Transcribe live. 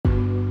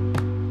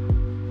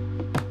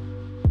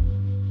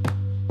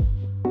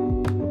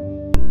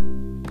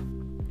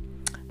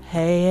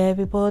Hey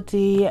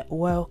everybody,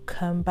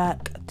 welcome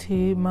back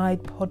to my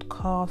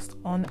podcast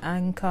on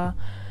Anchor.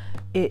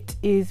 It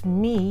is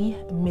me,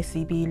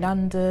 Missy B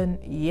London.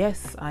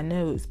 Yes, I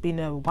know it's been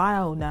a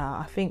while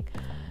now. I think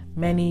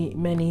many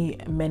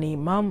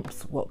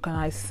months. What can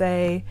I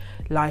say?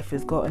 Life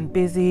has gotten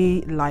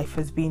busy. Life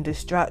has been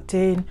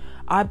distracting.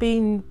 I've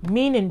been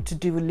meaning to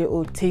do a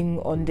little thing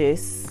on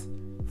this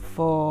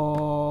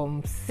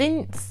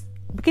since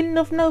beginning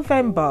of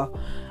November,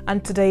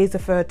 and today is the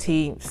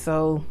 13th,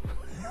 so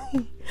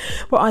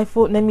but I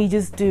thought, let me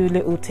just do a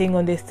little thing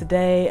on this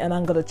today, and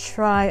I'm gonna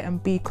try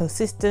and be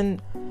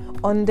consistent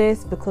on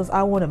this because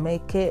I want to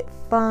make it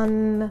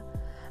fun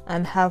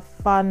and have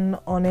fun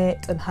on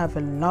it and have a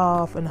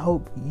laugh, and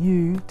hope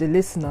you, the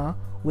listener,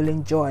 will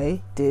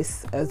enjoy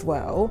this as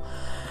well.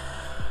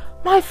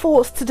 My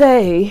thoughts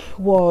today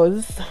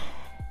was,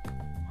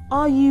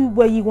 are you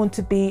where you want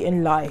to be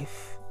in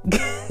life?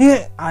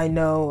 I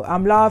know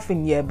I'm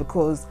laughing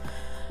because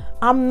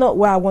I'm not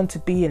where I want to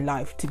be in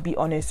life, to be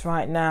honest.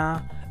 Right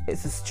now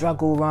it's a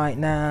struggle right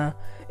now.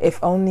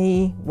 If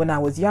only when I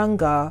was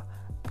younger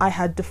I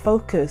had the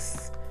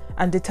focus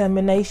and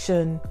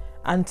determination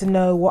and to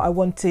know what I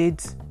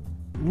wanted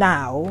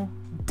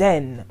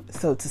then,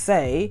 so to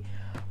say.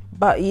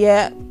 But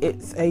yeah,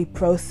 it's a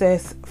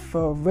process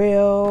for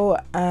real,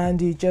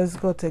 and you just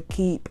got to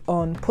keep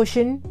on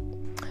pushing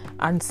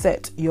and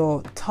set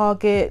your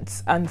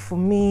targets. And for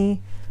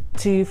me,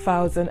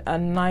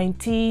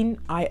 2019,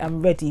 I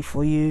am ready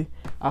for you.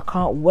 I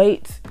can't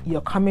wait.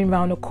 You're coming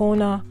round the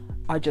corner.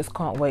 I just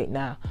can't wait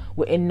now.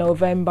 We're in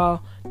November.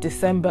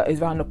 December is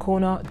round the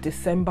corner.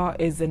 December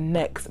is the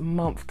next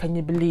month. Can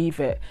you believe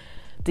it?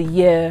 The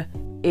year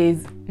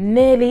is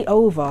nearly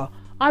over.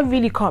 I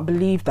really can't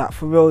believe that,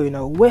 for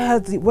real.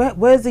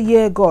 Where's the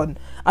year gone?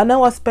 I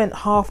know I spent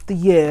half the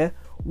year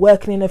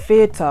working in a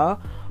theatre,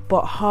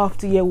 but half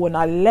the year when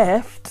I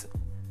left,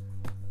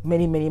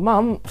 many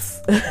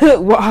months,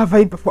 what have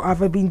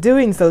I been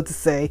doing, so to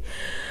say?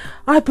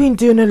 I've been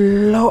doing a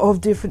lot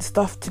of different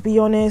stuff, to be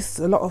honest.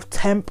 A lot of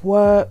temp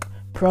work,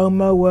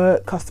 promo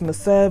work, customer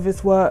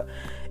service work,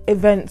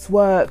 events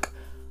work.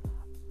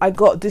 I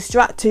got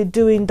distracted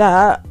doing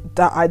that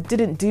I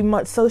didn't do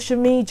much social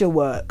media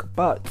work.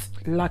 But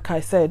like I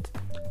said,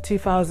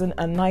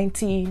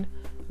 2019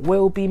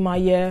 will be my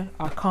year.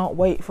 I can't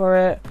wait for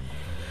it.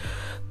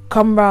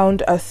 Come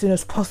round as soon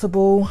as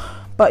possible.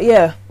 But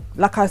yeah,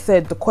 like I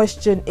said, the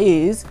question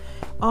is,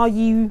 are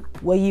you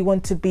where you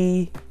want to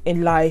be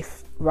in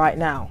life right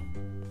now?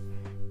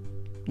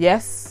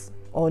 Yes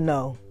or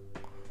no?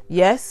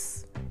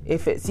 Yes.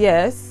 If it's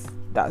yes,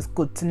 that's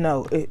good to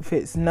know. If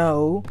it's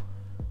no,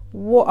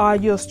 what are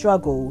your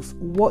struggles?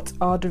 What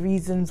are the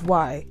reasons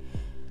why?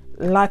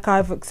 Like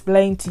I've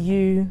explained to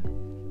you,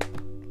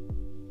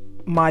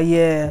 my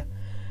year,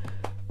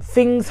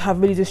 things have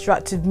really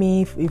distracted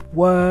me with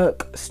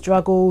work,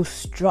 struggle,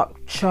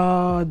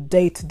 structure,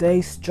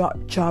 day-to-day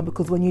structure,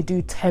 because when you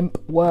do temp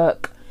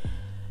work,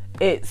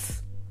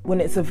 when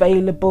it's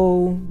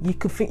available, you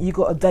could think you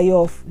got a day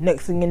off,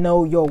 next thing you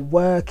know you're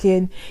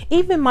working.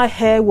 Even my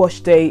hair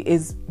wash day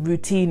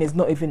routine is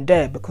not even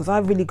there, because I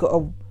really got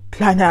to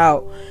plan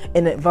out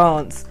in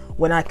advance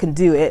when I can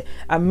do it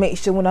and make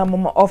sure when I'm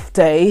on my off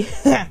day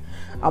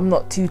I'm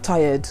not too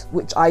tired,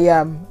 which I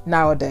am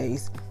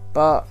nowadays.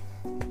 But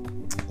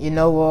you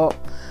know what?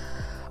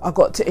 I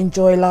got to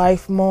enjoy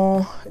life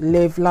more,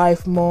 live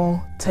life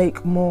more,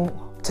 take more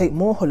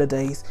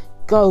holidays,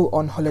 go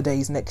on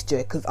holidays next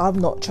year, because I've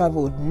not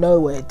travelled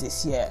nowhere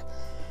this year.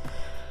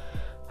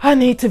 I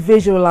need to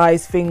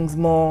visualise things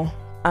more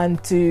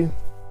and to,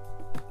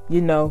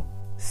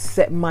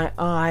 set my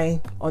eye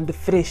on the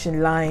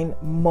finishing line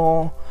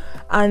more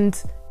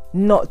and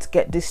not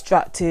get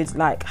distracted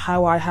like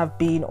how I have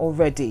been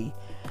already.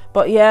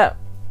 But yeah,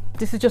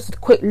 this is just a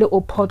quick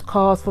little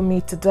podcast for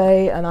me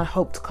today, and I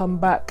hope to come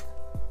back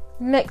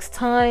next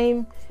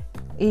time,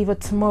 either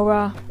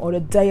tomorrow or the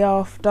day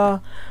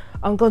after.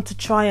 I'm going to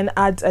try and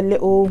add a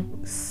little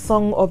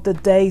song of the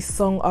day,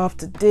 song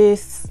after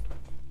this.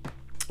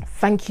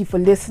 Thank you for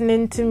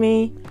listening to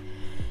me.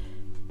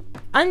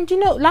 And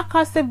like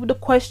I said with the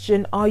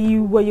question, are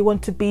you where you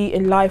want to be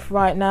in life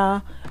right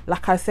now?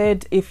 Like I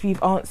said, if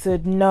you've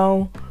answered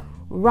no,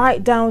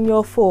 write down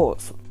your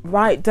thoughts.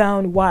 Write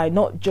down why,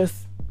 not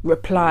just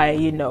reply,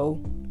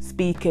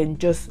 speaking.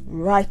 Just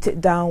write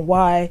it down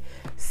why.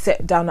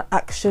 Set down an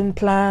action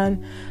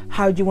plan.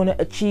 How do you want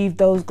to achieve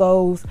those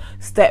goals?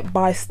 Step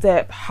by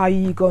step, how are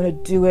you going to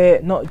do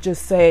it? Not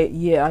just say,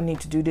 yeah, I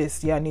need to do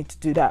this, yeah, I need to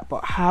do that.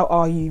 But how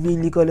are you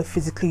really going to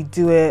physically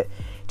do it?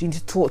 Do you need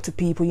to talk to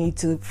people? You need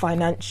to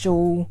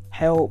financial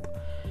help?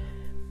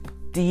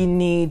 Do you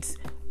need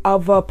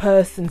other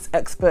person's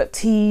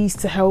expertise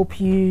to help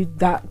you?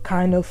 That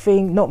kind of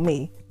thing. Not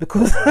me,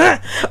 because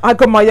I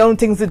got my own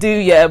things to do,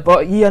 yeah,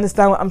 but you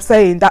understand what I'm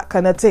saying, that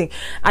kind of thing.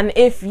 And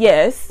if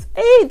yes,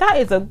 hey, that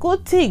is a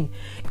good thing.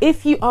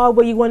 If you are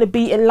where you want to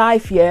be in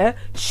life, yeah,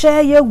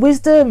 share your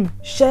wisdom,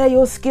 share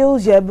your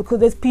skills, yeah, because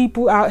there's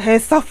people out here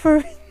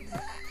suffering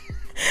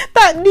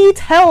that need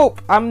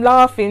help. I'm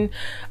laughing.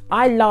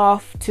 I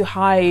laugh to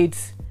hide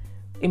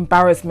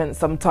embarrassment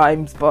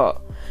sometimes,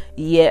 but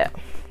yeah,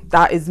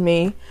 that is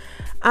me.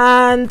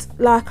 And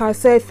like I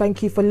said,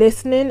 thank you for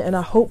listening, and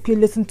I hope you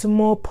listen to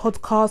more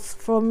podcasts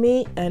from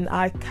me, and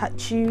I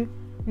catch you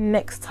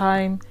next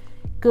time.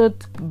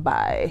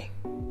 Goodbye.